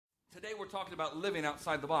Today we're talking about living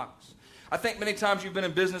outside the box. I think many times you've been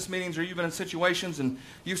in business meetings or you've been in situations and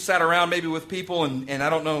you've sat around maybe with people and I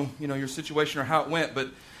don't know, your situation or how it went, but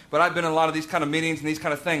I've been in a lot of these kind of meetings and these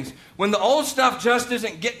kind of things. When the old stuff just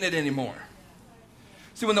isn't getting it anymore.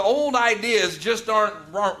 See, when the old ideas just aren't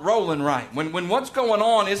rolling right, when what's going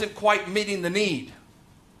on isn't quite meeting the need,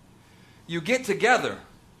 you get together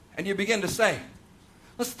and you begin to say,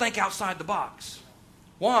 let's think outside the box.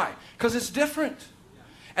 Why? Because it's different.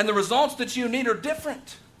 And the results that you need are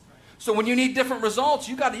different. So when you need different results,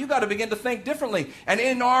 you got to begin to think differently. And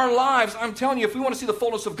in our lives, I'm telling you, if we want to see the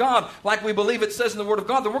fullness of God, like we believe it says in the Word of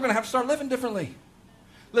God, then we're going to have to start living differently.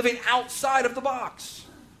 Living outside of the box.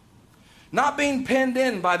 Not being pinned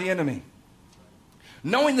in by the enemy.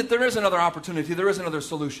 Knowing that there is another opportunity, there is another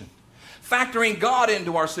solution. Factoring God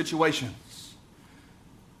into our situations.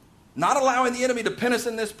 Not allowing the enemy to pin us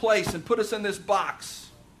in this place and put us in this box.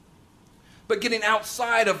 But getting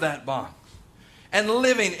outside of that box and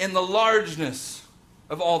living in the largeness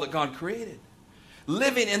of all that God created.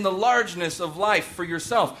 Living in the largeness of life for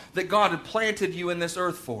yourself that God had planted you in this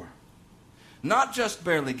earth for. Not just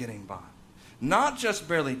barely getting by. Not just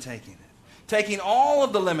barely taking it. Taking all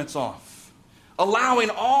of the limits off. Allowing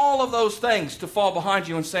all of those things to fall behind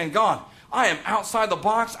you and saying, God, I am outside the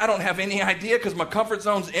box. I don't have any idea because my comfort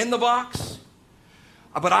zone's in the box.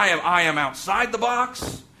 But I am outside the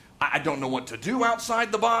box. I don't know what to do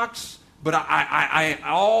outside the box, but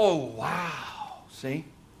oh, wow. See?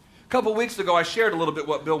 A couple weeks ago, I shared a little bit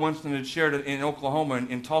what Bill Winston had shared in Oklahoma,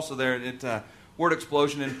 in Tulsa there at Word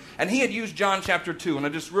Explosion, and he had used John chapter 2, and I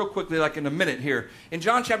just real quickly, like in a minute here. In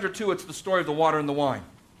John chapter 2, it's the story of the water and the wine.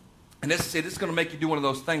 And this is going to make you do one of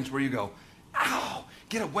those things where you go, ow,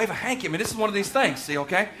 get a wave of hanky. I mean, this is one of these things, see,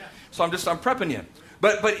 okay? So I'm prepping you.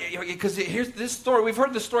 But because here's this story, we've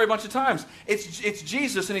heard this story a bunch of times. It's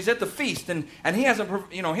Jesus and he's at the feast and he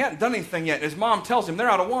hasn't he hadn't done anything yet. His mom tells him they're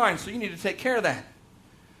out of wine, so you need to take care of that.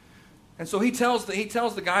 And so he tells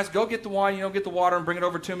the guys, go get the wine, get the water and bring it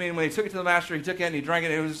over to me. And when he took it to the master, he took it and he drank it.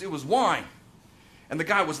 It was wine. And the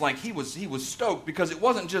guy was like, he was stoked because it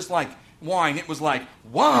wasn't just like wine, it was like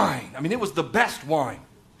wine. I mean, it was the best wine.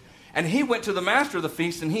 And he went to the master of the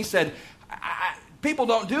feast and he said, people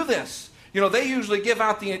don't do this. They usually give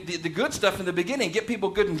out the good stuff in the beginning, get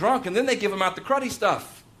people good and drunk, and then they give them out the cruddy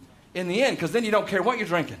stuff in the end, because then you don't care what you're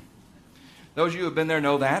drinking. Those of you who have been there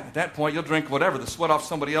know that. At that point, you'll drink whatever, the sweat off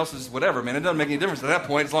somebody else's whatever, man. It doesn't make any difference at that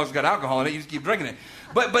point, as long as it's got alcohol in it, you just keep drinking it.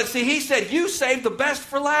 But see, he said, you saved the best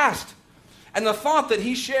for last. And the thought that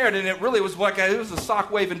he shared, and it really was like it was a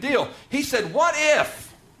sock-waving deal. He said, what if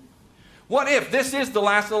this is the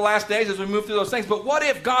last of the last days as we move through those things, but what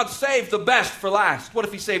if God saved the best for last? What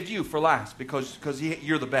if he saved you for last? Because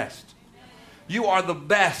you're the best. You are the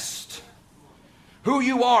best. Who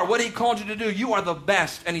you are, what he called you to do, you are the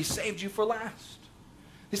best, and he saved you for last.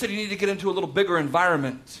 He said you need to get into a little bigger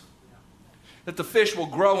environment. That the fish will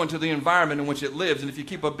grow into the environment in which it lives. And if you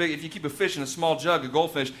keep a fish in a small jug, a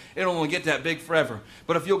goldfish, it'll only get that big forever.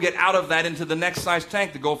 But if you'll get out of that into the next size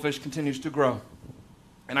tank, the goldfish continues to grow.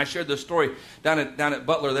 And I shared this story down at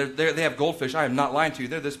Butler. They have goldfish. I am not lying to you.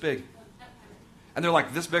 They're this big. And they're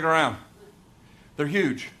like this big around. They're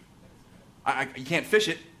huge. You can't fish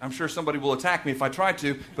it. I'm sure somebody will attack me if I try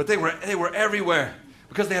to. But they were everywhere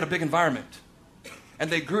because they had a big environment. And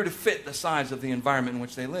they grew to fit the size of the environment in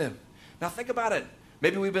which they live. Now think about it.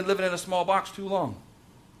 Maybe we've been living in a small box too long.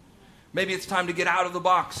 Maybe it's time to get out of the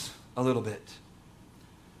box a little bit.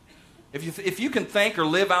 If you can think or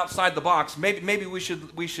live outside the box, maybe we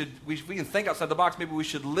can think outside the box, maybe we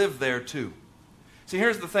should live there too. See,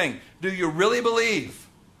 here's the thing. Do you really believe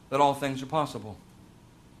that all things are possible?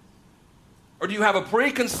 Or do you have a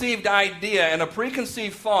preconceived idea and a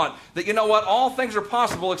preconceived thought that, all things are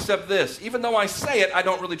possible except this? Even though I say it, I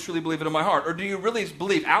don't really truly believe it in my heart. Or do you really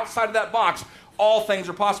believe outside of that box, all things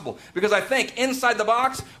are possible? Because I think inside the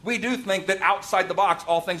box, we do think that outside the box,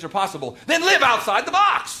 all things are possible. Then live outside the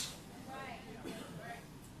box.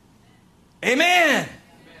 Amen.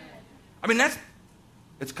 I mean,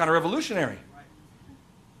 it's kind of revolutionary.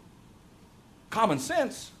 Common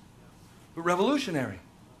sense, but revolutionary.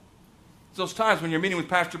 It's those times when you're meeting with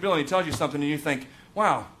Pastor Bill and he tells you something and you think,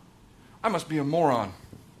 wow, I must be a moron.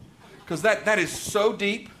 Because that is so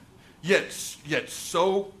deep, yet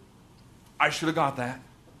so, I should have got that.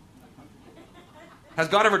 Has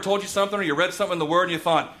God ever told you something or you read something in the Word and you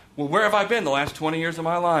thought, well, where have I been the last 20 years of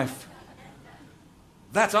my life?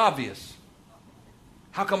 That's obvious.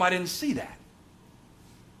 How come I didn't see that?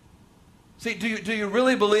 See, do you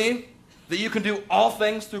really believe that you can do all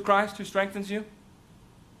things through Christ who strengthens you?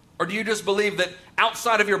 Or do you just believe that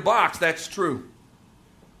outside of your box that's true?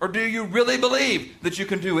 Or do you really believe that you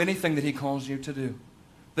can do anything that he calls you to do?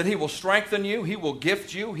 That he will strengthen you, he will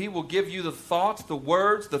gift you, he will give you the thoughts, the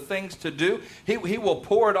words, the things to do. He will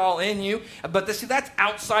pour it all in you. But see, that's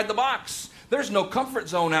outside the box. There's no comfort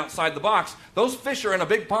zone outside the box. Those fish are in a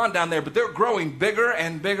big pond down there, but they're growing bigger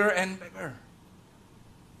and bigger and bigger.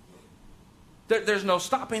 There's no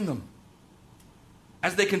stopping them.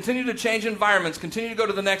 As they continue to change environments, continue to go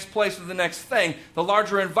to the next place or the next thing, the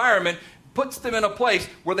larger environment puts them in a place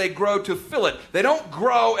where they grow to fill it. They don't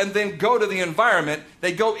grow and then go to the environment.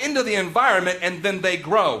 They go into the environment and then they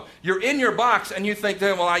grow. You're in your box and you think,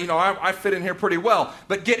 well, I fit in here pretty well.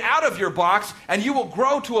 But get out of your box and you will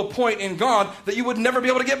grow to a point in God that you would never be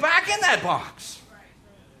able to get back in that box.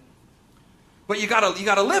 But you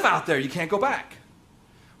gotta live out there. You can't go back.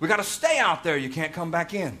 We got to stay out there. You can't come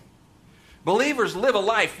back in. Believers live a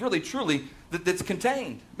life, really, truly, that's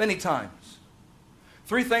contained many times.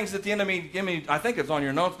 3 things that the enemy, I think it's on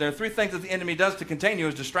your notes there, 3 things that the enemy does to contain you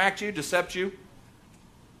is distract you, decept you,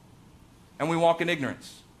 and we walk in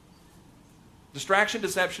ignorance. Distraction,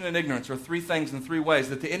 deception, and ignorance are 3 things in 3 ways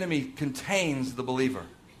that the enemy contains the believer.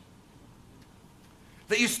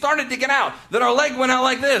 That you started to get out, that our leg went out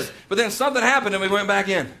like this, but then something happened and we went back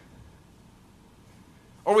in.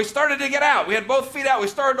 Or we started to get out. We had both feet out. We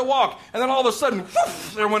started to walk. And then all of a sudden,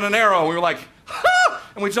 whoosh, there went an arrow. We were like, ha!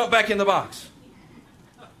 And we jumped back in the box.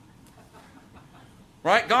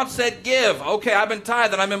 Right? God said, give. Okay, I've been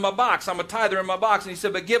tithing. I'm in my box. I'm a tither in my box. And he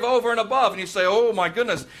said, but give over and above. And you say, oh my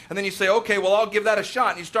goodness. And then you say, okay, well, I'll give that a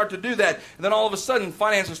shot. And you start to do that. And then all of a sudden,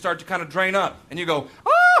 finances start to kind of drain up. And you go,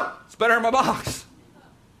 it's better in my box.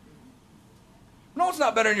 No, it's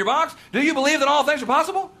not better in your box. Do you believe that all things are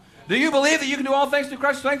possible? Do you believe that you can do all things through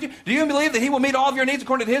Christ who strengthens you? Do you believe that he will meet all of your needs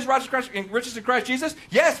according to his riches in Christ Jesus?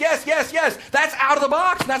 Yes, yes, yes, yes. That's out of the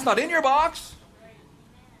box. That's not in your box.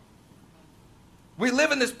 We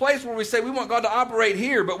live in this place where we say we want God to operate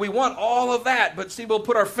here, but we want all of that. But see, we'll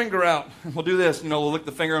put our finger out. We'll do this. We'll lick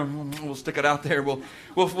the finger and we'll stick it out there.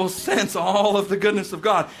 We'll sense all of the goodness of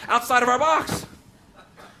God outside of our box.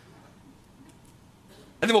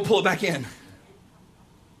 And then we'll pull it back in.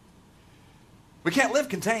 We can't live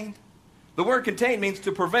contained. The word contained means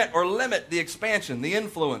to prevent or limit the expansion, the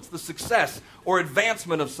influence, the success, or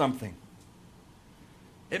advancement of something.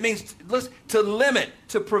 It means to limit,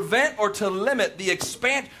 to prevent or to limit the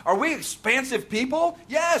expansion. Are we expansive people?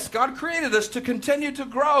 Yes, God created us to continue to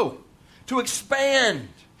grow, to expand.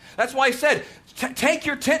 That's why he said, take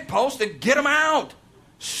your tent post and get them out.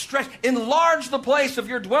 Enlarge the place of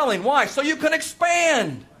your dwelling. Why? So you can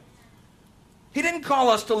expand. He didn't call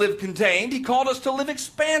us to live contained. He called us to live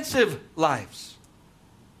expansive lives.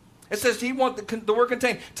 It says he wants the word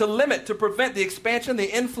contained to limit, to prevent the expansion,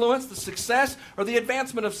 the influence, the success, or the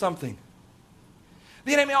advancement of something.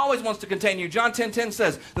 The enemy always wants to contain you. John 10:10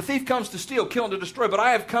 says, the thief comes to steal, kill, and to destroy, but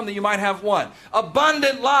I have come that you might have what?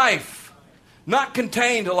 Abundant life. Not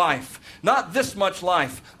contained life. Not this much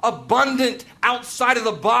life. Abundant, outside of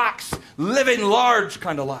the box, living large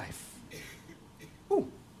kind of life.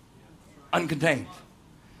 Uncontained.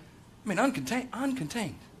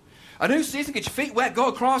 Uncontained. A new season, get your feet wet, go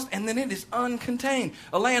across, and then it is uncontained.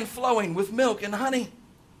 A land flowing with milk and honey.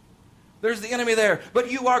 There's the enemy there, but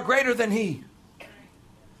you are greater than he.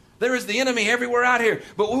 There is the enemy everywhere out here,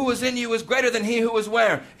 but who is in you is greater than he who is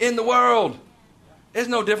where? In the world. It's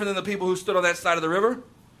no different than the people who stood on that side of the river.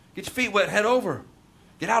 Get your feet wet, head over.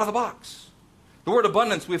 Get out of the box. The word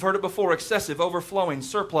abundance, we've heard it before, excessive, overflowing,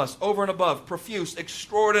 surplus, over and above, profuse,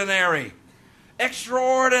 extraordinary.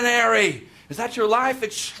 Extraordinary. Is that your life?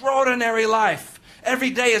 Extraordinary life. Every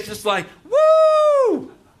day is just like,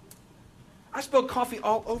 woo! I spilled coffee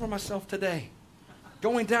all over myself today,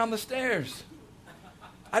 going down the stairs.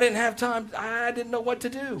 I didn't have time. I didn't know what to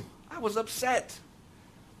do. I was upset.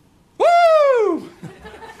 Woo!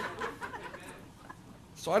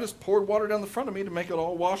 So I just poured water down the front of me to make it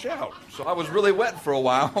all wash out. So I was really wet for a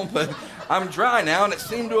while, but I'm dry now, and it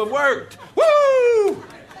seemed to have worked. Woo!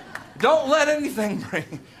 Don't let anything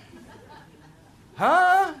bring.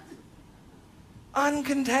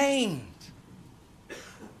 Uncontained.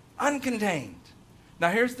 Uncontained. Now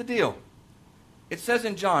here's the deal. It says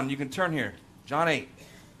in John, you can turn here, John 8.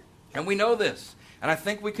 And we know this. And I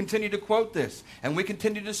think we continue to quote this. And we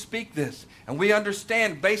continue to speak this. And we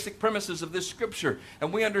understand basic premises of this scripture.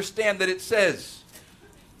 And we understand that it says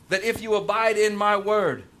that if you abide in my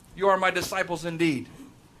word, you are my disciples indeed.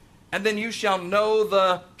 And then you shall know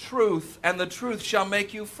the truth, and the truth shall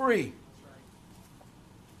make you free.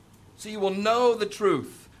 So you will know the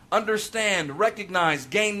truth, understand, recognize,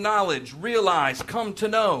 gain knowledge, realize, come to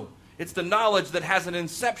know. It's the knowledge that has an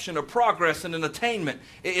inception, a progress, and an attainment.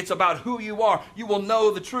 It's about who you are. You will know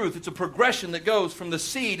the truth. It's a progression that goes from the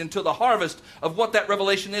seed until the harvest of what that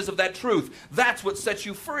revelation is of that truth. That's what sets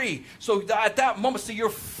you free. So at that moment, see, you're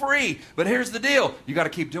free. But here's the deal. You got to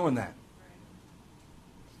keep doing that.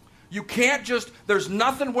 You can't just, there's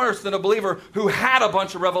nothing worse than a believer who had a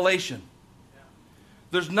bunch of revelation.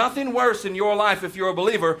 There's nothing worse in your life if you're a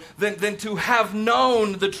believer than to have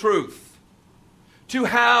known the truth, to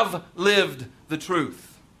have lived the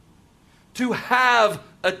truth, to have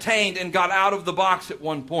attained and got out of the box at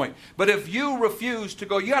one point. But if you refuse to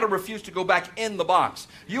go, you got to refuse to go back in the box.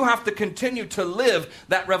 You have to continue to live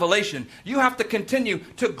that revelation. You have to continue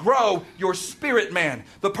to grow your spirit man.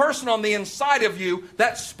 The person on the inside of you,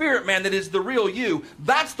 that spirit man that is the real you,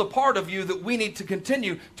 that's the part of you that we need to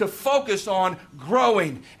continue to focus on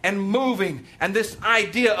growing and moving. And this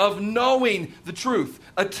idea of knowing the truth,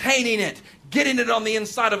 attaining it, getting it on the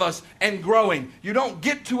inside of us and growing. You don't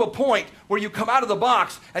get to a point where you come out of the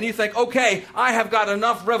box and you think, okay, I have got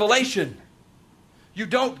enough revelation. You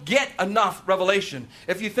don't get enough revelation.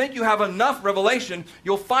 If you think you have enough revelation,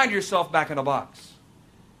 you'll find yourself back in a box.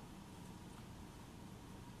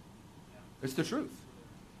 It's the truth.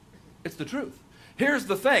 It's the truth. Here's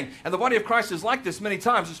the thing, and the body of Christ is like this many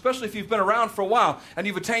times, especially if you've been around for a while and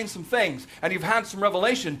you've attained some things and you've had some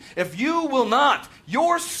revelation. If you will not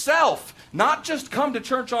yourself not just come to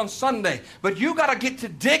church on Sunday, but you got to get to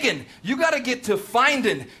digging, you got to get to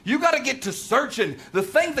finding, you got to get to searching. The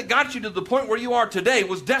thing that got you to the point where you are today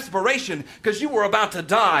was desperation because you were about to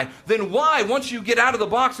die. Then why, once you get out of the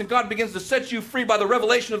box and God begins to set you free by the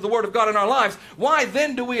revelation of the Word of God in our lives, why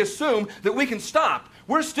then do we assume that we can stop?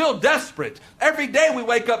 We're still desperate. Every day we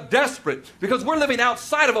wake up desperate because we're living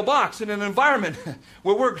outside of a box in an environment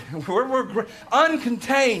where we're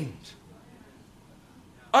uncontained.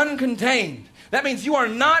 Uncontained. That means you are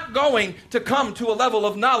not going to come to a level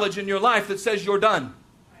of knowledge in your life that says you're done.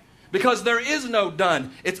 Because there is no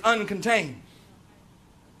done. It's uncontained.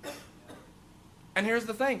 And here's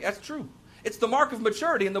the thing. That's true. It's the mark of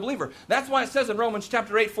maturity in the believer. That's why it says in Romans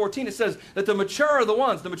chapter 8:14, it says that the mature are the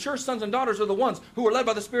ones, the mature sons and daughters are the ones who are led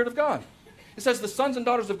by the Spirit of God. It says the sons and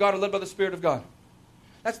daughters of God are led by the Spirit of God.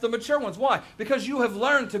 That's the mature ones. Why? Because you have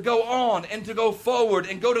learned to go on and to go forward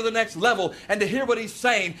and go to the next level and to hear what He's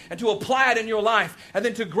saying and to apply it in your life and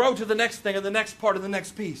then to grow to the next thing and the next part of the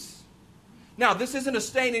next piece. Now, this isn't a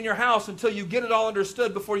staying in your house until you get it all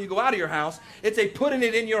understood before you go out of your house. It's a putting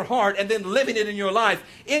it in your heart and then living it in your life,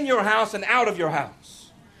 in your house and out of your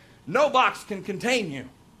house. No box can contain you.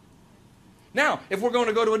 Now, if we're going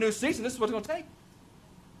to go to a new season, this is what it's going to take.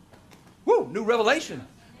 Woo, new revelation,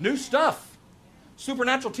 new stuff,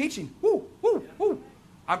 supernatural teaching. Woo, woo, woo.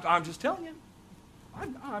 I'm just telling you.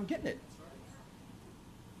 I'm getting it.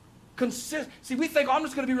 See, we think, I'm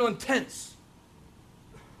just going to be real intense.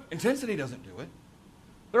 Intensity doesn't do it.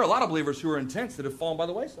 There are a lot of believers who are intense that have fallen by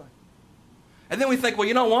the wayside. And then we think, well,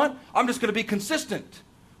 you know what? I'm just going to be consistent.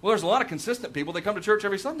 Well, there's a lot of consistent people that come to church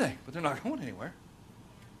every Sunday, but they're not going anywhere.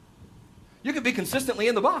 You can be consistently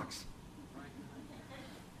in the box.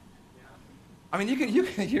 I mean,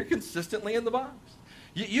 you're consistently in the box.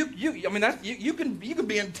 You can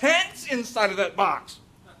be intense inside of that box.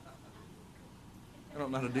 I don't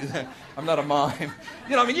know how to do that. I'm not a mime.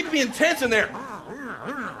 You can be intense in there.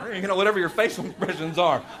 Whatever your facial expressions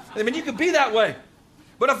are. I mean, you can be that way.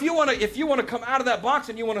 But if you want to come out of that box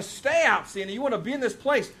and you want to stay out, see, and you want to be in this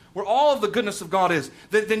place where all of the goodness of God is,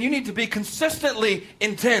 then you need to be consistently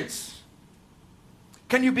intense.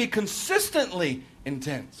 Can you be consistently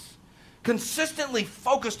intense? Consistently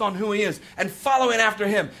focused on who He is and following after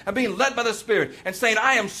Him and being led by the Spirit and saying,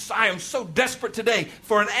 I am so desperate today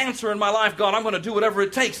for an answer in my life, God. I'm going to do whatever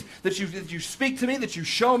it takes that you speak to me, that you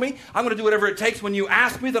show me. I'm going to do whatever it takes when you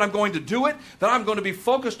ask me, that I'm going to do it, that I'm going to be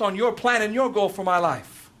focused on your plan and your goal for my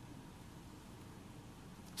life.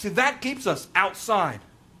 See, that keeps us outside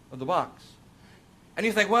of the box. And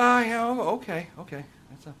you think, well, yeah, okay.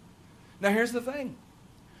 Now here's the thing.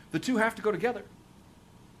 The two have to go together.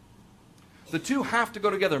 The two have to go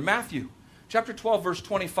together. Matthew chapter 12, verse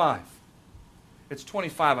 25. It's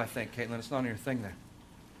 25, I think, Caitlin. It's not on your thing there.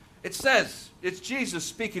 It says, it's Jesus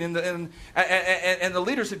speaking, and the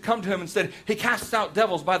leaders had come to Him and said, He casts out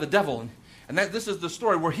devils by the devil. And this is the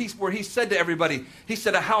story where he said to everybody, He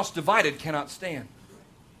said, a house divided cannot stand.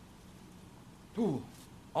 Ooh,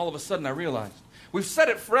 all of a sudden I realized. We've said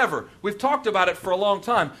it forever. We've talked about it for a long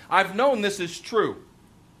time. I've known this is true.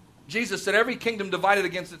 Jesus said, every kingdom divided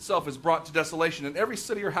against itself is brought to desolation, and every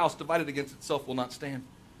city or house divided against itself will not stand.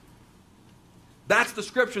 That's the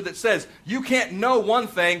scripture that says you can't know one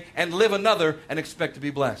thing and live another and expect to be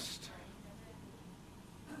blessed.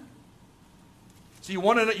 So you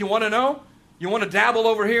want to know? You want to dabble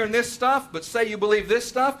over here in this stuff, but say you believe this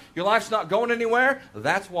stuff? Your life's not going anywhere?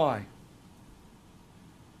 That's why.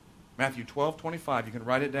 Matthew 12:25. You can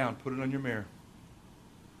write it down. Put it on your mirror.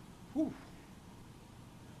 Whew.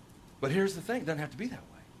 But here's the thing. It doesn't have to be that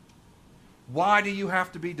way. Why do you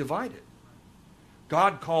have to be divided?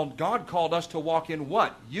 God called us to walk in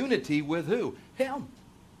what? Unity with who? Him.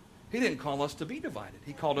 He didn't call us to be divided.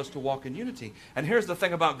 He called us to walk in unity. And here's the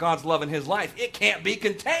thing about God's love in His life. It can't be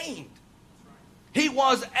contained. He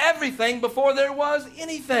was everything before there was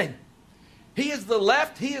anything. He is the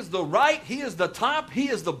left. He is the right. He is the top. He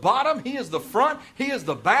is the bottom. He is the front. He is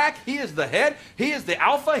the back. He is the head. He is the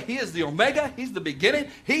Alpha. He is the Omega. He's the beginning.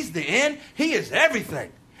 He's the end. He is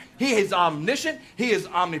everything. He is omniscient. He is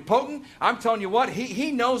omnipotent. I'm telling you what,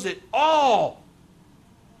 He knows it all.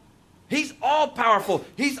 He's all powerful.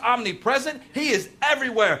 He's omnipresent. He is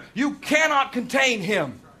everywhere. You cannot contain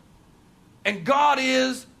Him. And God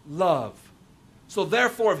is love. So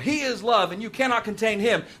therefore, if He is love and you cannot contain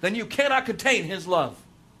Him, then you cannot contain His love.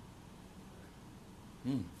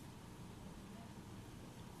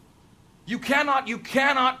 You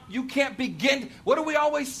can't begin. What do we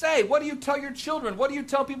always say? What do you tell your children? What do you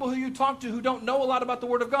tell people who you talk to who don't know a lot about the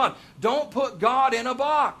Word of God? Don't put God in a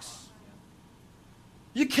box.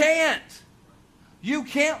 You can't. You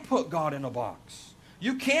can't put God in a box.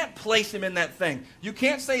 You can't place Him in that thing. You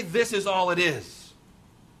can't say this is all it is.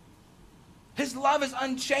 His love is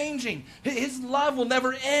unchanging. His love will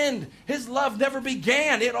never end. His love never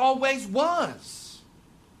began. It always was.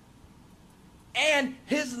 And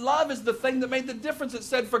His love is the thing that made the difference. It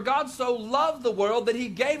said, for God so loved the world that He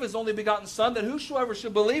gave His only begotten Son, that whosoever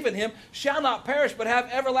should believe in Him shall not perish but have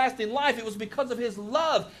everlasting life. It was because of His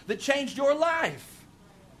love that changed your life.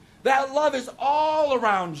 That love is all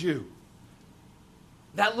around you.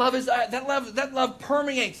 That love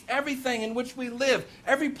permeates everything in which we live,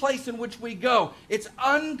 every place in which we go. It's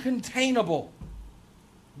uncontainable.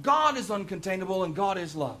 God is uncontainable and God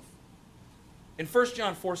is love. In 1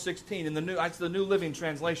 John 4:16, it's the New Living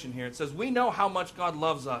Translation here, it says, we know how much God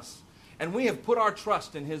loves us, and we have put our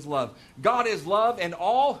trust in His love. God is love, and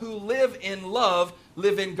all who live in love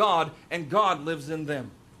live in God, and God lives in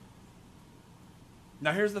them.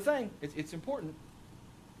 Now here's the thing. It's important.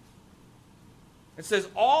 It says,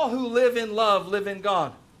 all who live in love live in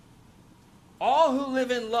God. All who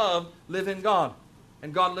live in love live in God,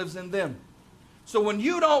 and God lives in them. So when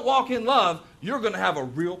you don't walk in love, you're going to have a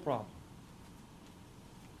real problem.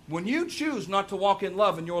 When you choose not to walk in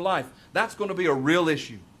love in your life, that's going to be a real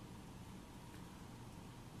issue.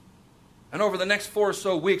 And over the next 4 or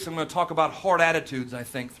so weeks, I'm going to talk about hard attitudes, I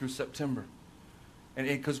think, through September. And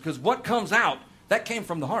because what comes out, that came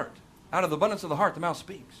from the heart. Out of the abundance of the heart, the mouth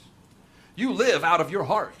speaks. You live out of your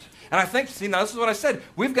heart. And I think, now this is what I said.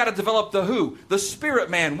 We've got to develop the who, the spirit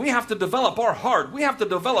man. We have to develop our heart. We have to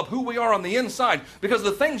develop who we are on the inside. Because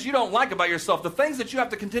the things you don't like about yourself, the things that you have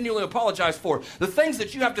to continually apologize for, the things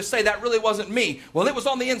that you have to say, that really wasn't me. Well, it was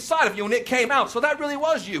on the inside of you and it came out. So that really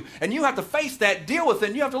was you. And you have to face that, deal with it,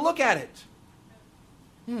 and you have to look at it.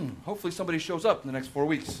 Hopefully somebody shows up in the next 4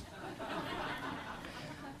 weeks.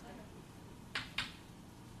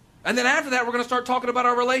 And then after that, we're going to start talking about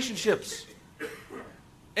our relationships.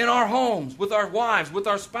 In our homes, with our wives, with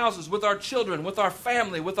our spouses, with our children, with our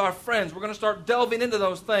family, with our friends. We're going to start delving into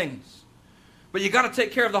those things. But you got to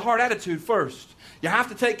take care of the heart attitude first. You have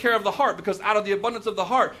to take care of the heart, because out of the abundance of the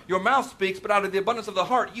heart, your mouth speaks, but out of the abundance of the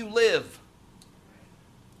heart, you live.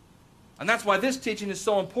 And that's why this teaching is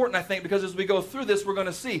so important, I think, because as we go through this, we're going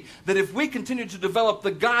to see that if we continue to develop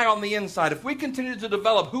the guy on the inside, if we continue to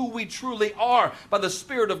develop who we truly are by the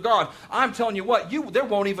Spirit of God, I'm telling you what, there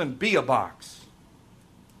won't even be a box.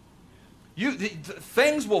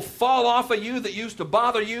 Things will fall off of you that used to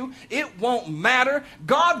bother you. It won't matter.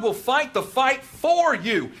 God will fight the fight for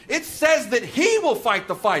you. It says that He will fight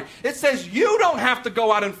the fight. It says you don't have to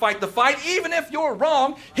go out and fight the fight. Even if you're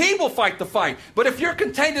wrong, He will fight the fight. But if you're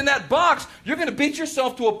contained in that box, you're going to beat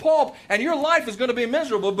yourself to a pulp and your life is going to be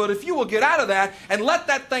miserable. But if you will get out of that and let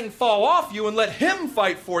that thing fall off you and let Him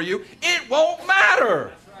fight for you, it won't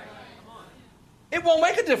matter. It won't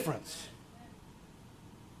make a difference.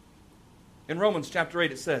 In Romans chapter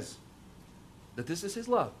 8 it says that this is His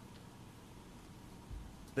love,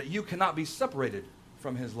 that you cannot be separated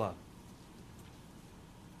from His love.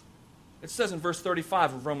 It says in verse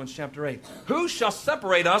 35 of Romans chapter 8, who shall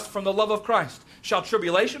separate us from the love of Christ? Shall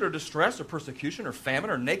tribulation or distress or persecution or famine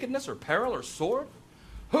or nakedness or peril or sword?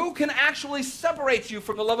 Who can actually separate you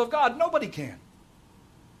from the love of God? Nobody can.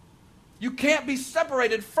 You can't be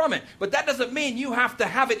separated from it, but that doesn't mean you have to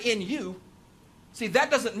have it in you. See,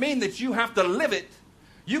 that doesn't mean that you have to live it.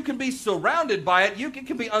 You can be surrounded by it. It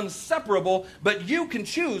can be inseparable, but you can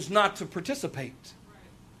choose not to participate.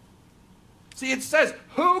 See, it says,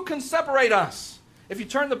 who can separate us? If you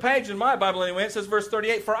turn the page in my Bible anyway, it says verse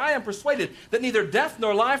 38, for I am persuaded that neither death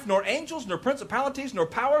nor life, nor angels, nor principalities, nor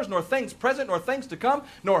powers, nor things present, nor things to come,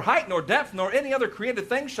 nor height, nor depth, nor any other created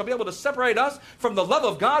thing shall be able to separate us from the love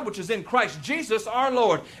of God which is in Christ Jesus our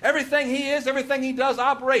Lord. Everything He is, everything He does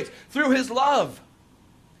operates through His love.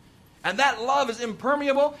 And that love is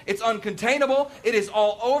impermeable, it's uncontainable, it is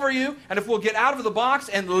all over you. And if we'll get out of the box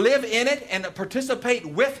and live in it and participate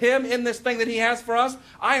with Him in this thing that He has for us,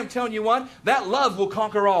 I am telling you what, that love will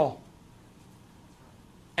conquer all.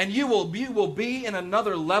 And you will be in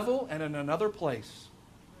another level and in another place.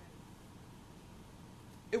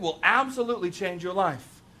 It will absolutely change your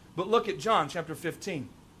life. But look at John chapter 15,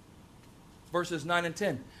 verses 9 and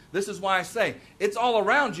 10. This is why I say, it's all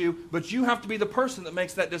around you, but you have to be the person that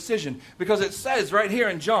makes that decision. Because it says right here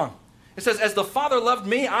in John, it says, as the Father loved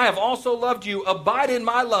me, I have also loved you. Abide in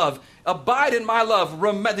my love. Abide in my love.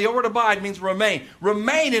 The word abide means remain.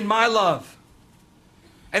 Remain in my love.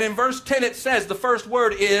 And in verse 10 it says, the first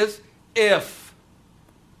word is if.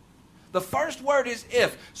 The first word is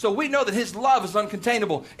if. So we know that His love is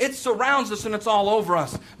uncontainable. It surrounds us and it's all over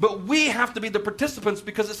us. But we have to be the participants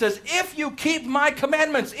because it says, if you keep my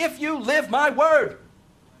commandments, if you live my word.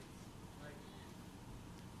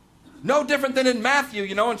 No different than in Matthew,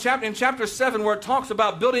 in chapter 7 where it talks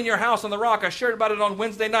about building your house on the rock. I shared about it on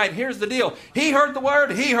Wednesday night. Here's the deal. He heard the word,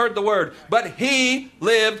 but he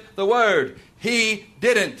lived the word. He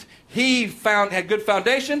didn't. He had good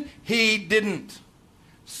foundation. He didn't.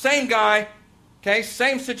 Same guy, okay,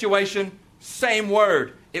 same situation, same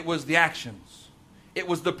word. It was the actions. It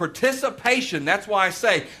was the participation. That's why I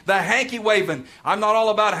say the hanky waving. I'm not all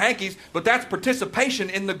about hankies, but that's participation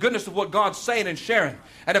in the goodness of what God's saying and sharing.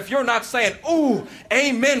 And if you're not saying, ooh,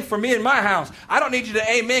 amen for me in my house, I don't need you to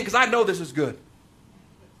amen because I know this is good.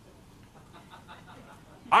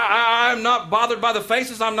 I'm not bothered by the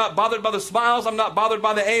faces. I'm not bothered by the smiles. I'm not bothered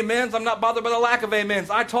by the amens. I'm not bothered by the lack of amens.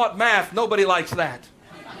 I taught math. Nobody likes that.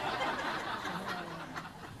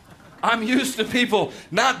 I'm used to people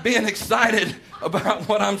not being excited about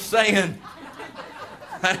what I'm saying.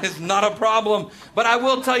 That is not a problem. But I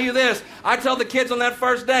will tell you this. I tell the kids on that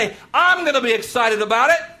first day, I'm going to be excited about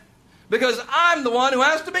it because I'm the one who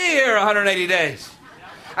has to be here 180 days.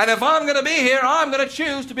 And if I'm going to be here, I'm going to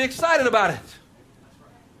choose to be excited about it.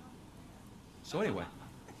 So anyway,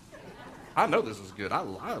 I know this is good. I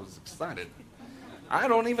was excited. I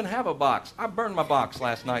don't even have a box. I burned my box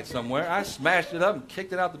last night somewhere. I smashed it up and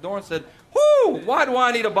kicked it out the door and said, whoo, why do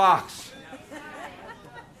I need a box?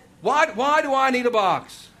 Why do I need a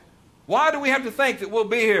box? Why do we have to think that we'll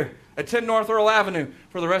be here at 10 North Earl Avenue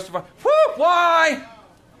for the rest of our... Why?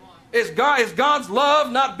 Is God's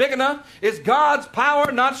love not big enough? Is God's power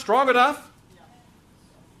not strong enough?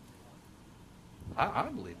 I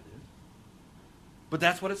believe it is. But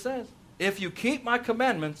that's what it says. If you keep my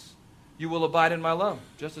commandments, you will abide in my love,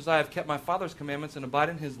 just as I have kept my Father's commandments and abide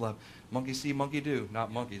in His love. Monkey see, monkey do.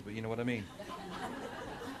 Not monkeys, but you know what I mean.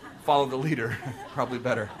 Follow the leader. Probably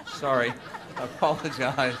better. Sorry. I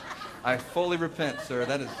apologize. I fully repent, sir.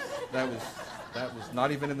 That was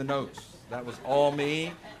not even in the notes. That was all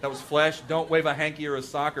me. That was flesh. Don't wave a hanky or a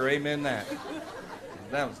sock or amen that.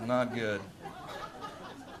 That was not good.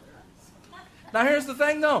 Now here's the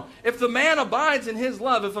thing though. If the man abides in His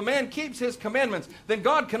love, if a man keeps His commandments, then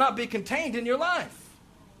God cannot be contained in your life.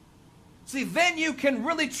 See, then you can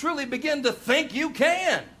really truly begin to think you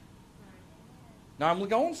can. Now I'm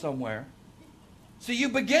going somewhere. See, you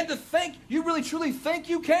begin to think, you really truly think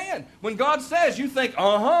you can. When God says, you think,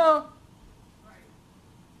 uh-huh.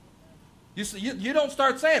 You don't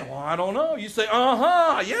start saying, well, I don't know. You say,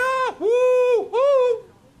 uh-huh, yeah, woo, woo.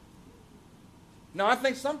 Now, I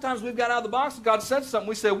think sometimes we've got out of the box and God said something.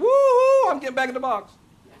 We say, woo-hoo, I'm getting back in the box.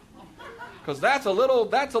 Because that's a little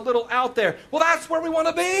out there. Well, that's where we want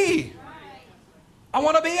to be. I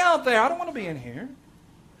want to be out there. I don't want to be in here.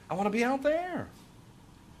 I want to be out there.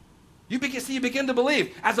 You begin to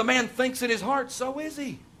believe. As a man thinks in his heart, so is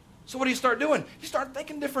he. So what do you start doing? You start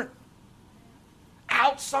thinking different.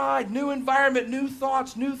 Outside, new environment, new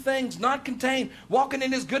thoughts, new things, not contained, walking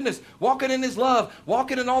in His goodness, walking in His love,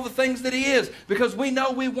 walking in all the things that He is, because we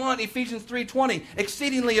know we want, Ephesians 3:20,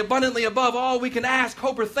 exceedingly abundantly above all we can ask,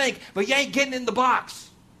 hope, or think, but you ain't getting in the box.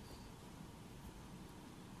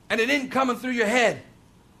 And it isn't coming through your head.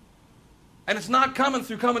 And it's not coming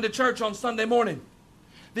through coming to church on Sunday morning.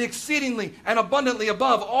 The exceedingly and abundantly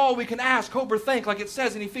above all we can ask, hope, or think, like it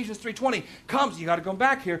says in Ephesians 3:20, comes. You got to come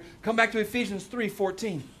back here. Come back to Ephesians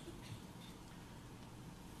 3:14.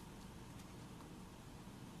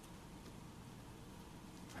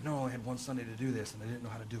 only had one Sunday to do this, and I didn't know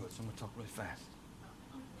how to do it, so I'm going to talk really fast.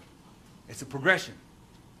 It's a progression,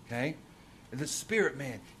 okay? The spirit,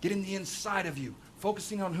 man, get in the inside of you,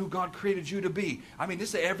 focusing on who God created you to be. I mean,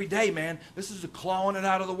 this is every day, man. This is a clawing it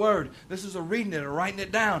out of the Word. This is a reading it and writing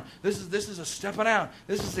it down. This is a stepping out.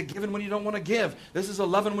 This is a giving when you don't want to give. This is a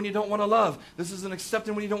loving when you don't want to love. This is an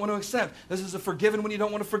accepting when you don't want to accept. This is a forgiving when you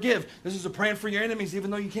don't want to forgive. This is a praying for your enemies,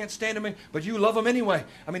 even though you can't stand them, but you love them anyway.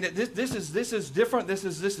 I mean, this is different. This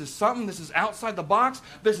is something. This is outside the box.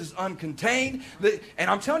 This is uncontained.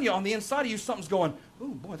 And I'm telling you, on the inside of you, something's going, oh,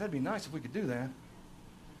 boy, that'd be nice if we could do that.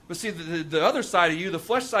 But see, the other side of you, the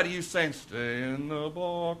flesh side of you is saying, stay in the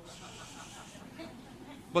box.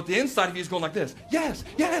 But the inside of you is going like this. Yes,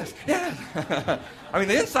 yes, yes. I mean,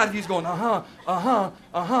 the inside of you is going, uh-huh, uh-huh,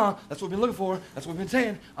 uh-huh. That's what we've been looking for. That's what we've been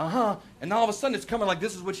saying. Uh-huh. And all of a sudden it's coming like,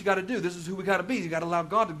 this is what you got to do. This is who we got to be. You got to allow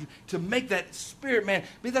God to make that spirit man.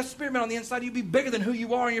 Be that spirit man on the inside of you. Be bigger than who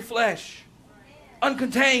you are in your flesh.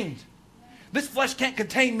 Uncontained. This flesh can't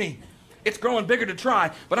contain me. It's growing bigger to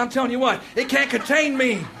try, but I'm telling you what, it can't contain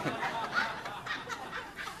me.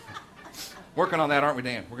 Working on that, aren't we,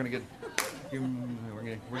 Dan? We're getting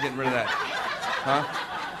rid of that. Huh?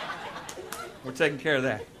 We're taking care of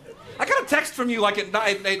that. I got a text from you like at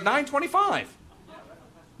 9:25.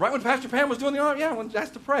 Right when Pastor Pam was doing the arm, yeah, when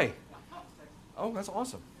asked to pray. Oh, that's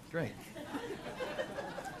awesome. Great.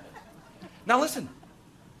 Now listen,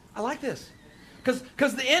 I like this.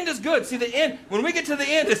 Because the end is good. See, the end, when we get to the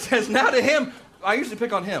end, it says, now to him. I usually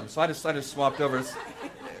pick on him, so I just swapped over.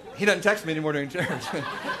 He doesn't text me anymore during church.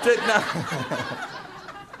 There's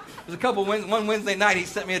a couple, one Wednesday night, he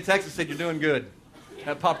sent me a text and said, you're doing good.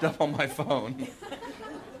 That popped up on my phone.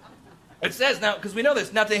 It says now, because we know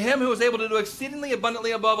this, now to him who is able to do exceedingly abundantly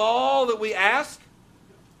above all that we ask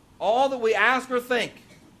or think.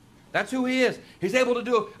 That's who he is. He's able to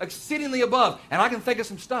do exceedingly above. And I can think of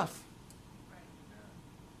some stuff.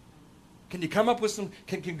 Can you come up with some,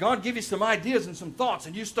 can God give you some ideas and some thoughts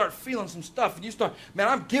and you start feeling some stuff and you start, man,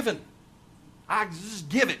 I'm giving. I just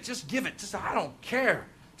give it. Just I don't care.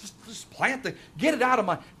 Just plant get it out of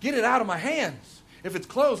my hands. If it's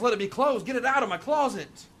closed, let it be closed. Get it out of my closet.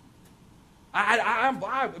 I'm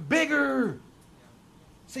bigger.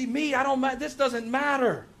 See, me, this doesn't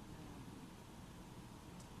matter.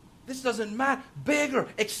 This doesn't matter. Bigger,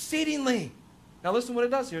 exceedingly. Now listen what it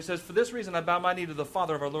does here. It says, for this reason I bow my knee to the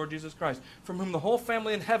Father of our Lord Jesus Christ, from whom the whole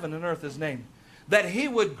family in heaven and earth is named, that he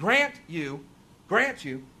would grant you,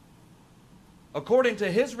 according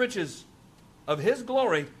to his riches of his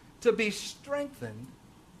glory, to be strengthened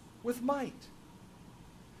with might.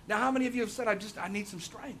 Now how many of you have said, I need some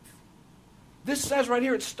strength? This says right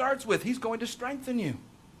here, it starts with, he's going to strengthen you.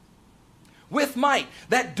 With might.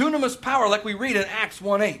 That dunamis power like we read in Acts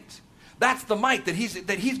 1:8. That's the might that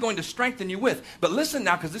he's going to strengthen you with. But listen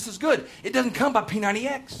now, because this is good. It doesn't come by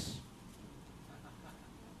P90X.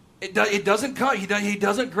 It doesn't come. He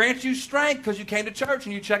doesn't grant you strength because you came to church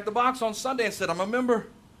and you checked the box on Sunday and said, I'm a member.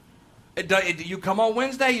 You come on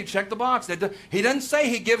Wednesday, you check the box. He doesn't say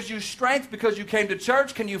he gives you strength because you came to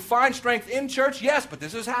church. Can you find strength in church? Yes, but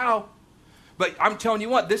this is how. But I'm telling you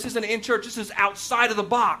what, this isn't in church. This is outside of the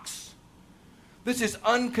box. This is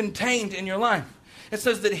uncontained in your life. It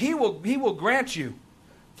says that he will grant you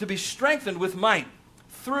to be strengthened with might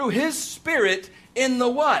through his spirit in the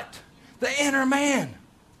what? The inner man.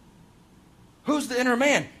 Who's the inner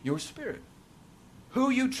man? Your spirit. Who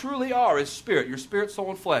you truly are is spirit. Your spirit,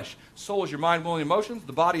 soul, and flesh. Soul is your mind, will, and emotions.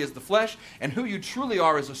 The body is the flesh. And who you truly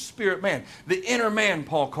are is a spirit man. The inner man,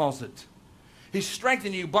 Paul calls it. He's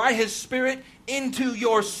strengthening you by his spirit into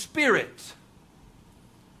your spirit.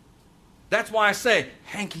 That's why I say,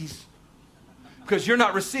 hankies. Because you're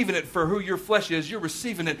not receiving it for who your flesh is. You're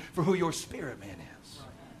receiving it for who your spirit man is.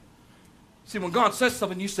 See, when God says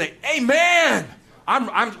something, you say, amen.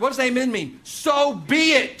 What does amen mean? So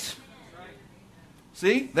be it.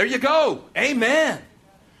 See, there you go. Amen.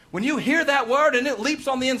 When you hear that word and it leaps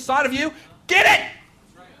on the inside of you, get it.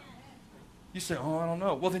 You say, oh, I don't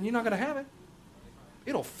know. Well, then you're not going to have it.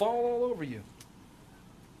 It'll fall all over you.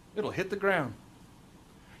 It'll hit the ground.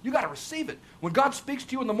 You got to receive it. When God speaks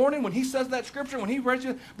to you in the morning, when he says that scripture, when he reads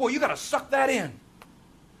you, boy, you got to suck that in.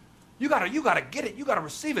 You got to get it. You got to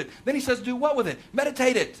receive it. Then he says, do what with it?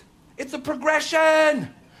 Meditate it. It's a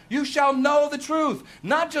progression. You shall know the truth.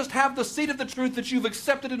 Not just have the seed of the truth that you've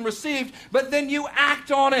accepted and received, but then you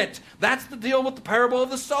act on it. That's the deal with the parable of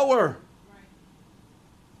the sower.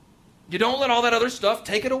 You don't let all that other stuff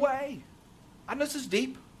take it away. I know this is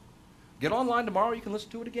deep. Get online tomorrow. You can listen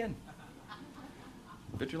to it again.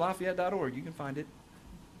 VictoryLafayette.org. You can find it.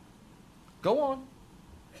 Go on.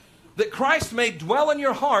 That Christ may dwell in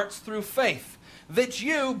your hearts through faith. that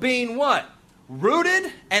you being what?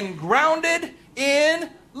 Rooted and grounded in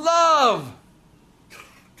love.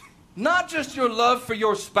 Not just your love for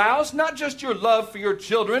your spouse, not just your love for your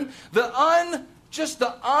children, just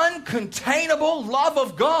the uncontainable love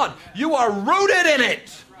of God. You are rooted in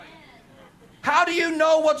it. How do you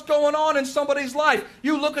know what's going on in somebody's life?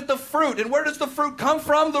 You look at the fruit, and where does the fruit come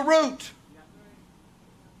from? The root.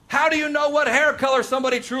 How do you know what hair color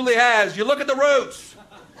somebody truly has? You look at the roots.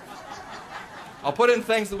 I'll put in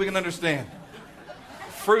things that we can understand.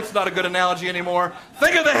 Fruit's not a good analogy anymore.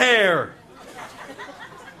 Think of the hair.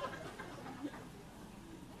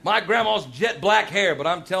 My grandma's jet black hair, but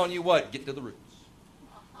I'm telling you what, get to the roots.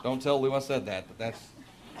 Don't tell Lou I said that, but that's...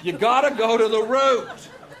 You got to go to the root.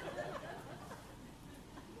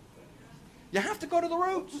 You have to go to the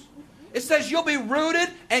roots. It says you'll be rooted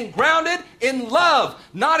and grounded in love,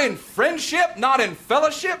 not in friendship, not in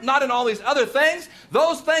fellowship, not in all these other things.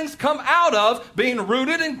 Those things come out of being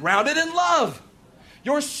rooted and grounded in love.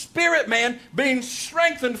 Your spirit, man, being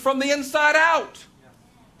strengthened from the inside out.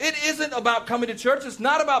 It isn't about coming to church. It's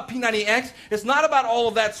not about P90X. It's not about all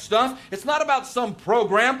of that stuff. It's not about some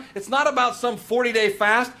program. It's not about some 40-day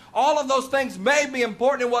fast. All of those things may be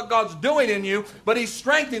important in what God's doing in you, but He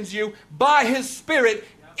strengthens you by His Spirit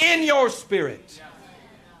in your spirit.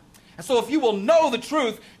 And so if you will know the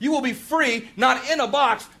truth, you will be free, not in a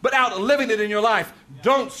box, but out living it in your life.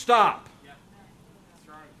 Don't stop.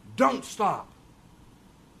 Don't stop.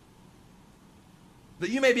 That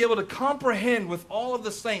you may be able to comprehend with all of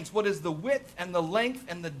the saints what is the width and the length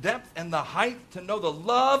and the depth and the height, to know the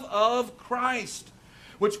love of Christ,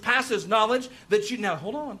 which passes knowledge, that you... Now,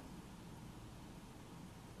 hold on.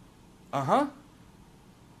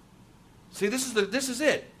 See, this is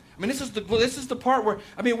it. I mean, this is the part where,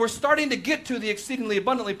 we're starting to get to the exceedingly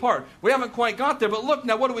abundantly part. We haven't quite got there, but look,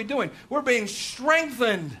 now what are we doing? We're being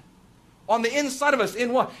strengthened on the inside of us.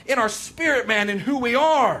 In what? In our spirit, man, in who we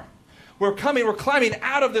are. We're climbing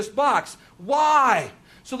out of this box. Why?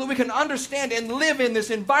 So that we can understand and live in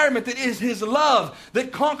this environment that is His love,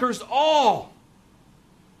 that conquers all.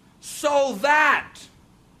 So that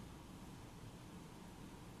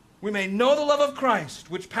we may know the love of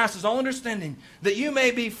Christ, which passes all understanding, that you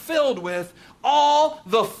may be filled with all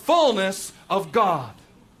the fullness of God.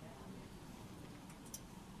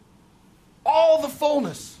 All the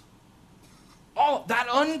fullness. All that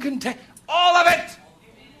uncontained. All of it.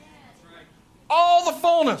 All the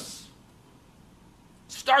fullness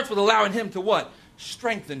starts with allowing Him to what?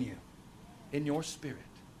 Strengthen you in your spirit.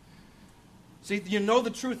 See, you know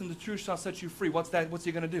the truth, and the truth shall set you free. What's that? What's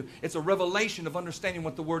He going to do? It's a revelation of understanding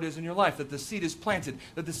what the Word is in your life, that the seed is planted,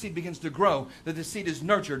 that the seed begins to grow, that the seed is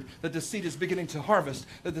nurtured, that the seed is beginning to harvest,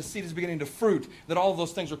 that the seed is beginning to fruit, that all of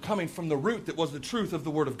those things are coming from the root that was the truth of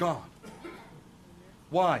the Word of God.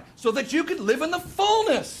 Why? So that you could live in the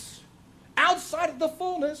fullness. Outside of the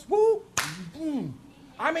fullness, woo, boom.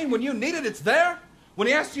 When you need it, it's there. When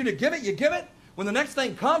He asks you to give it, you give it. When the next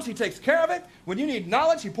thing comes, He takes care of it. When you need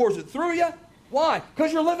knowledge, He pours it through you. Why?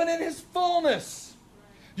 Because you're living in His fullness.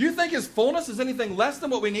 Do you think His fullness is anything less than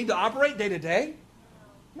what we need to operate day to day?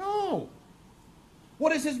 No.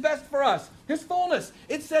 What is His best for us? His fullness.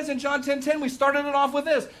 It says in John 10:10, we started it off with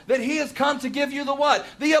this, that He has come to give you the what?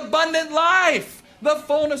 The abundant life. The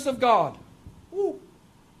fullness of God. Woo.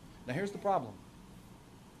 Now here's the problem.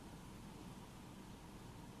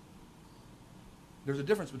 There's a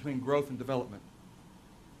difference between growth and development.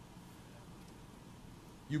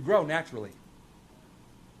 You grow naturally.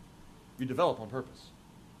 You develop on purpose.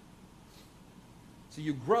 So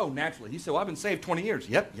you grow naturally. You say, well, I've been saved 20 years.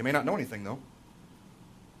 Yep, you may not know anything though.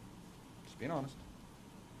 Just being honest.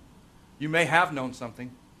 You may have known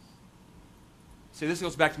something. See, this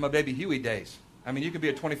goes back to my baby Huey days. You could be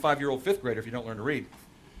a 25-year-old fifth grader if you don't learn to read.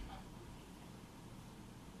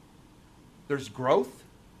 There's growth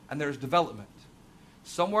and there's development.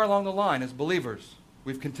 Somewhere along the line, as believers,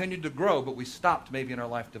 we've continued to grow, but we stopped maybe in our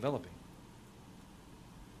life developing.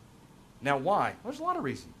 Now, why? There's a lot of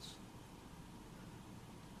reasons.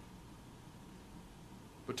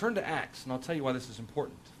 But turn to Acts, and I'll tell you why this is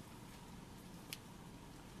important.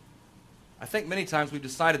 I think many times we've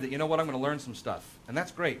decided that, you know what, I'm going to learn some stuff, and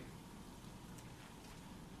that's great.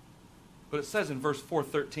 But it says in verse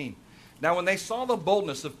 4:13, now when they saw the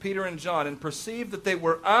boldness of Peter and John and perceived that they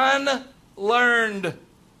were unlearned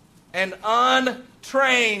and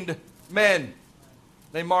untrained men,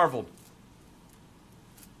 they marveled.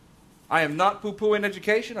 I am not poo-pooing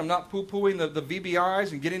education. I'm not poo-pooing the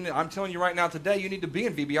VBIs and getting. I'm telling you right now today, you need to be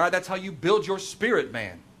in VBI. That's how you build your spirit,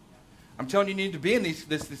 man. I'm telling you, you need to be in this.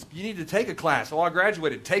 You need to take a class. Oh, I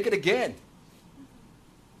graduated. Take it again.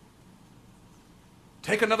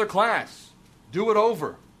 Take another class. Do it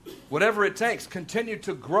over. Whatever it takes. Continue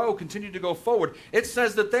to grow. Continue to go forward. It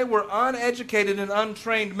says that they were uneducated and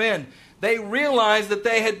untrained men. They realized that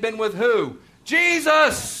they had been with who?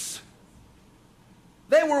 Jesus!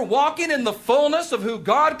 They were walking in the fullness of who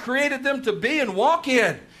God created them to be and walk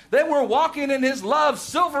in. They were walking in His love.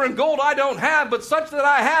 Silver and gold I don't have, but such that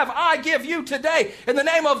I have, I give you today. In the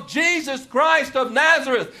name of Jesus Christ of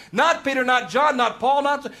Nazareth. Not Peter, not John, not Paul,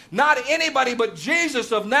 not anybody, but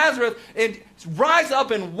Jesus of Nazareth. And rise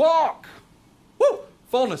up and walk. Woo!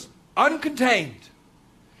 Fullness. Uncontained.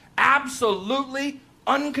 Absolutely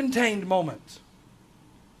uncontained moment.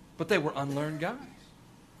 But they were unlearned guys.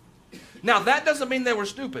 Now, that doesn't mean they were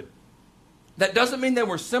stupid. That doesn't mean they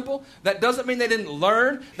were simple. That doesn't mean they didn't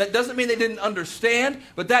learn. That doesn't mean they didn't understand.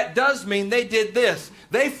 But that does mean they did this.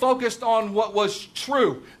 They focused on what was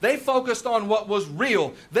true. They focused on what was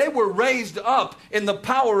real. They were raised up in the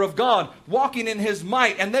power of God, walking in His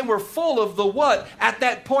might. And they were full of the what at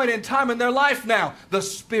that point in time in their life now? The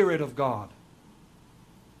Spirit of God.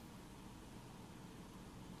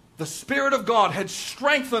 The Spirit of God had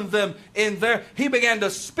strengthened them in there. He began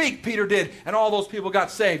to speak, Peter did, and all those people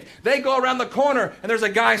got saved. They go around the corner, and there's a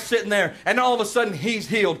guy sitting there, and all of a sudden he's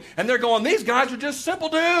healed. And they're going, these guys are just simple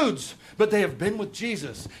dudes, but they have been with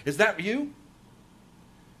Jesus. Is that you?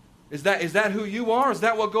 Is that who you are? Is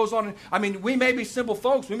that what goes on? I mean, we may be simple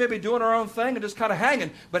folks. We may be doing our own thing and just kind of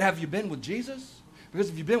hanging, but have you been with Jesus? Because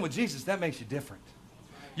if you've been with Jesus, that makes you different.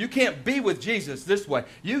 You can't be with Jesus this way.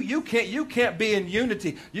 You can't be in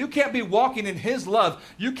unity. You can't be walking in His love.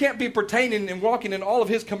 You can't be pertaining and walking in all of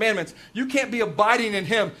His commandments. You can't be abiding in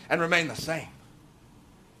Him and remain the same.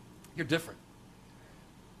 You're different.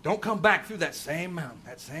 Don't come back through that same mountain,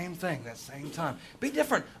 that same thing, that same time. Be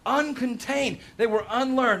different, uncontained. They were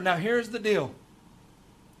unlearned. Now here's the deal.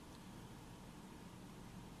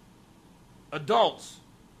 Adults,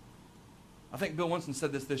 I think Bill Winston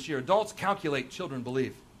said this year. Adults calculate, children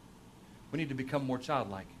believe. We need to become more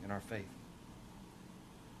childlike in our faith.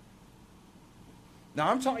 Now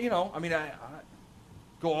I'm talking, I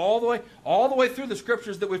go all the way through the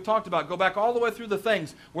scriptures that we've talked about. Go back all the way through the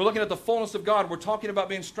things. We're looking at the fullness of God. We're talking about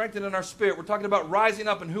being strengthened in our spirit. We're talking about rising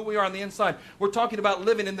up and who we are on the inside. We're talking about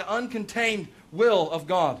living in the uncontained will of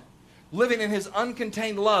God. Living in His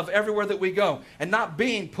uncontained love everywhere that we go. And not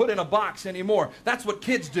being put in a box anymore. That's what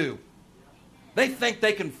kids do. They think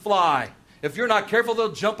they can fly. If you're not careful,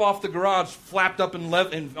 they'll jump off the garage flapped up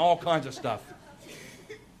in all kinds of stuff.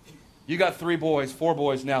 You got 3 boys, 4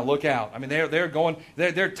 boys now. Look out. I mean,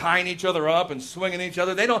 they're tying each other up and swinging each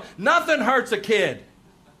other. Nothing hurts a kid.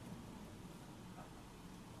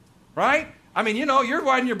 Right? I mean, you're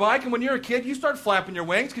riding your bike, and when you're a kid, you start flapping your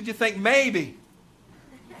wings because you think maybe.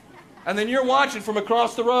 And then you're watching from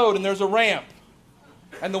across the road, and there's a ramp.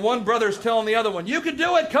 And the one brother's telling the other one, you can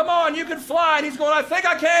do it, come on, you can fly. And he's going, I think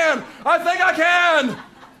I can.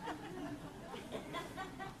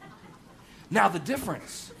 Now the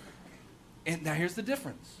difference, now here's the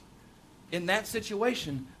difference. In that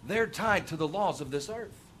situation, they're tied to the laws of this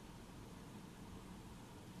earth.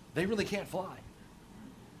 They really can't fly.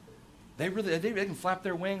 They can flap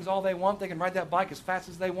their wings all they want. They can ride that bike as fast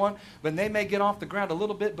as they want. But they may get off the ground a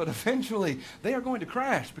little bit, but eventually they are going to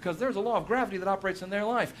crash because there's a law of gravity that operates in their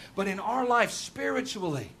life. But in our life,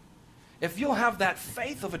 spiritually, if you'll have that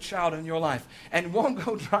faith of a child in your life and won't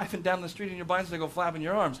go driving down the street in your bicycle flapping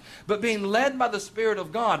your arms, but being led by the Spirit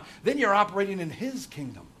of God, then you're operating in His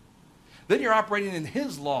kingdom. Then you're operating in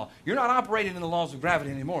His law. You're not operating in the laws of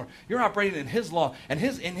gravity anymore. You're operating in His law. And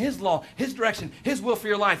in His law, His direction, His will for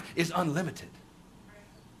your life is unlimited.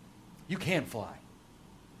 You can fly.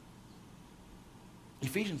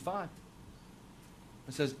 Ephesians 5.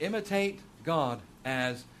 It says, imitate God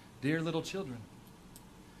as dear little children.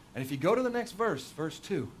 And if you go to the next verse, verse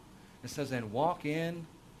 2, it says, and walk in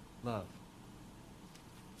love.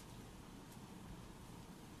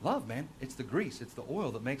 Love, man, it's the grease, it's the oil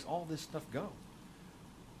that makes all this stuff go.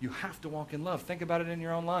 You have to walk in love. Think about it in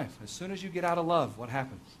your own life. As soon as you get out of love, what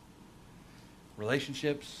happens?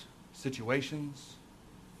 Relationships, situations.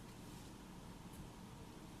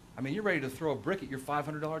 I mean, you're ready to throw a brick at your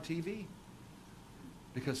 $500 TV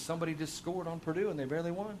because somebody just scored on Purdue and they barely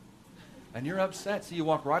won. And you're upset, so you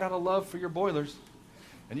walk right out of love for your boilers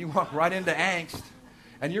and you walk right into angst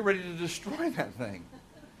and you're ready to destroy that thing.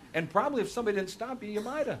 And probably if somebody didn't stop you, you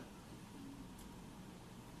might have.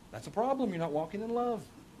 That's a problem. You're not walking in love.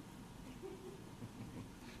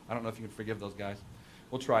 I don't know if you can forgive those guys.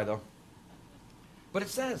 We'll try, though. But it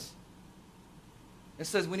says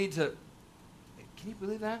we need to, can you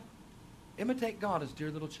believe that? Imitate God as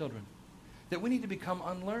dear little children. That we need to become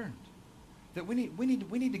unlearned. That we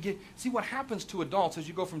need to get, see what happens to adults as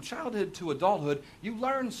you go from childhood to adulthood, you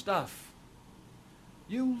learn stuff.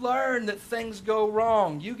 You learn that things go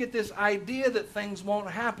wrong. You get this idea that things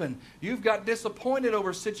won't happen. You've got disappointed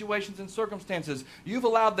over situations and circumstances. You've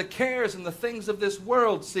allowed the cares and the things of this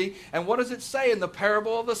world, see? And what does it say in the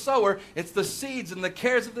parable of the sower? It's the seeds and the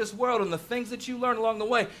cares of this world and the things that you learn along the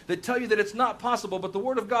way that tell you that it's not possible. But the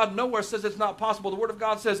Word of God nowhere says it's not possible. The Word of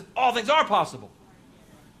God says all things are possible.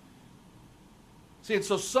 See, and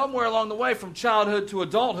so somewhere along the way from childhood to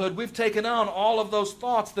adulthood, we've taken on all of those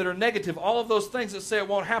thoughts that are negative, all of those things that say it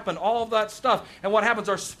won't happen, all of that stuff. And what happens?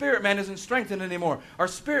 Our spirit man isn't strengthened anymore. Our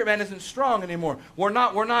spirit man isn't strong anymore. We're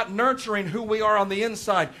not nurturing who we are on the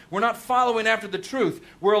inside. We're not following after the truth.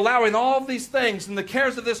 We're allowing all of these things and the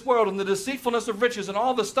cares of this world and the deceitfulness of riches and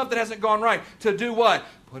all the stuff that hasn't gone right to do what?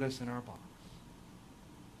 Put us in our box.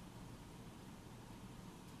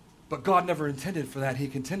 But God never intended for that. He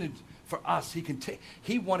intended for us.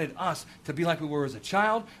 He wanted us to be like we were as a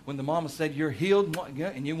child when the mama said you're healed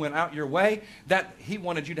and you went out your way. That He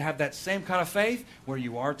wanted you to have that same kind of faith where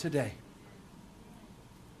you are today.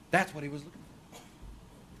 That's what He was looking for.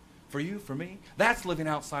 For you, for me, that's living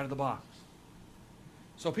outside of the box.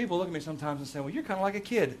 So people look at me sometimes and say, well, you're kind of like a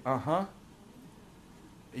kid. Uh-huh.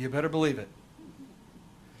 You better believe it.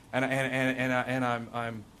 And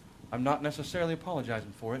I'm not necessarily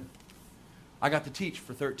apologizing for it. I got to teach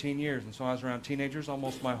for 13 years, and so I was around teenagers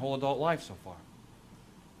almost my whole adult life so far.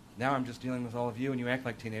 Now I'm just dealing with all of you, and you act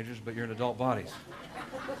like teenagers, but you're in adult bodies.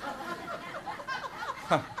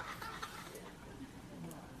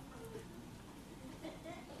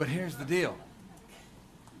 But here's the deal.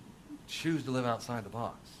 Choose to live outside the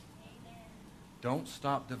box. Don't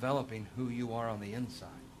stop developing who you are on the inside.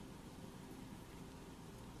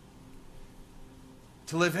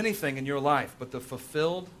 To live anything in your life but the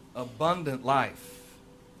fulfilled, abundant life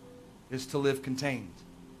is to live contained.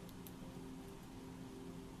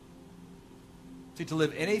 See, to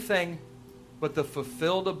live anything but the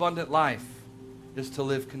fulfilled, abundant life is to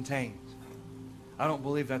live contained. I don't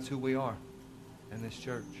believe that's who we are in this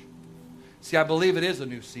church. See, I believe it is a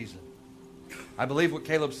new season. I believe what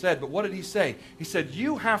Caleb said, but what did he say? He said,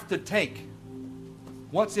 you have to take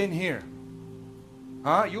what's in here.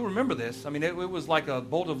 You'll remember this. I mean, it was like a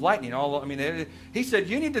bolt of lightning. He said,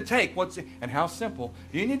 you need to take what's in, and how simple.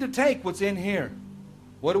 You need to take what's in here.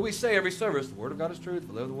 What do we say every service? The Word of God is truth.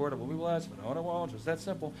 Believe the Word, I will be blessed. But no, I won't. Just that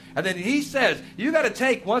simple. And then he says, you got to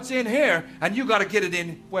take what's in here, and you got to get it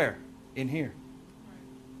in where? In here.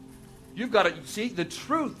 You've got to see the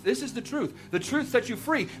truth. This is the truth. The truth sets you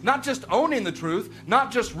free. Not just owning the truth,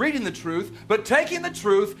 not just reading the truth, but taking the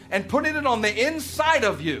truth and putting it on the inside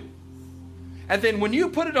of you. And then when you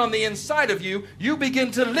put it on the inside of you, you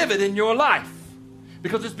begin to live it in your life.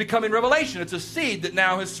 Because it's becoming revelation. It's a seed that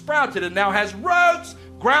now has sprouted and now has roots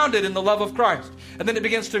grounded in the love of Christ. And then it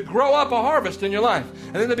begins to grow up a harvest in your life.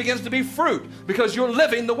 And then it begins to be fruit because you're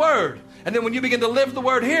living the Word. And then when you begin to live the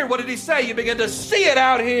Word here, what did he say? You begin to see it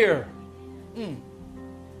out here.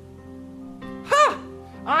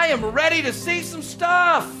 I am ready to see some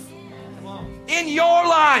stuff in your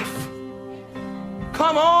life.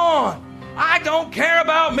 Come on. I don't care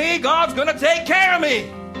about me. God's going to take care of me.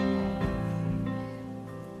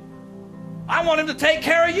 I want Him to take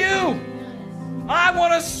care of you. I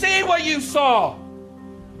want to see what you saw.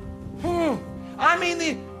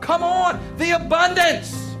 Come on, the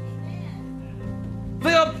abundance.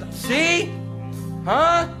 See?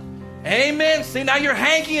 Amen. See, now you're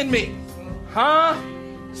hankying me.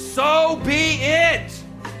 So be it.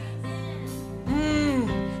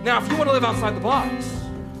 Now, if you want to live outside the box,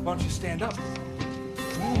 why don't you stand up?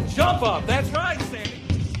 Jump up. That's right, Sandy.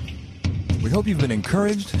 We hope you've been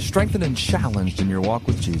encouraged, strengthened, and challenged in your walk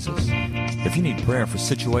with Jesus. If you need prayer for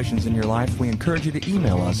situations in your life, we encourage you to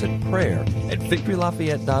email us at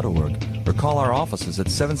prayer@victorylafayette.org or call our offices at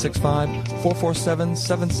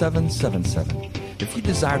 765-447-7777. If you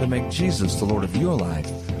desire to make Jesus the Lord of your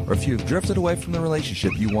life, or if you have drifted away from the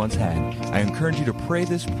relationship you once had, I encourage you to pray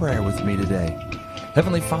this prayer with me today.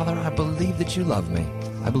 Heavenly Father, I believe that you love me.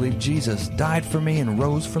 I believe Jesus died for me and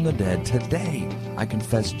rose from the dead. Today, I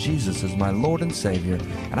confess Jesus as my Lord and Savior,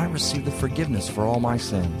 and I receive the forgiveness for all my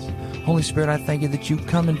sins. Holy Spirit, I thank you that you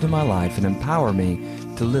come into my life and empower me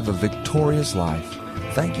to live a victorious life.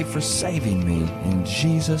 Thank you for saving me. In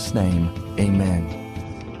Jesus' name, amen.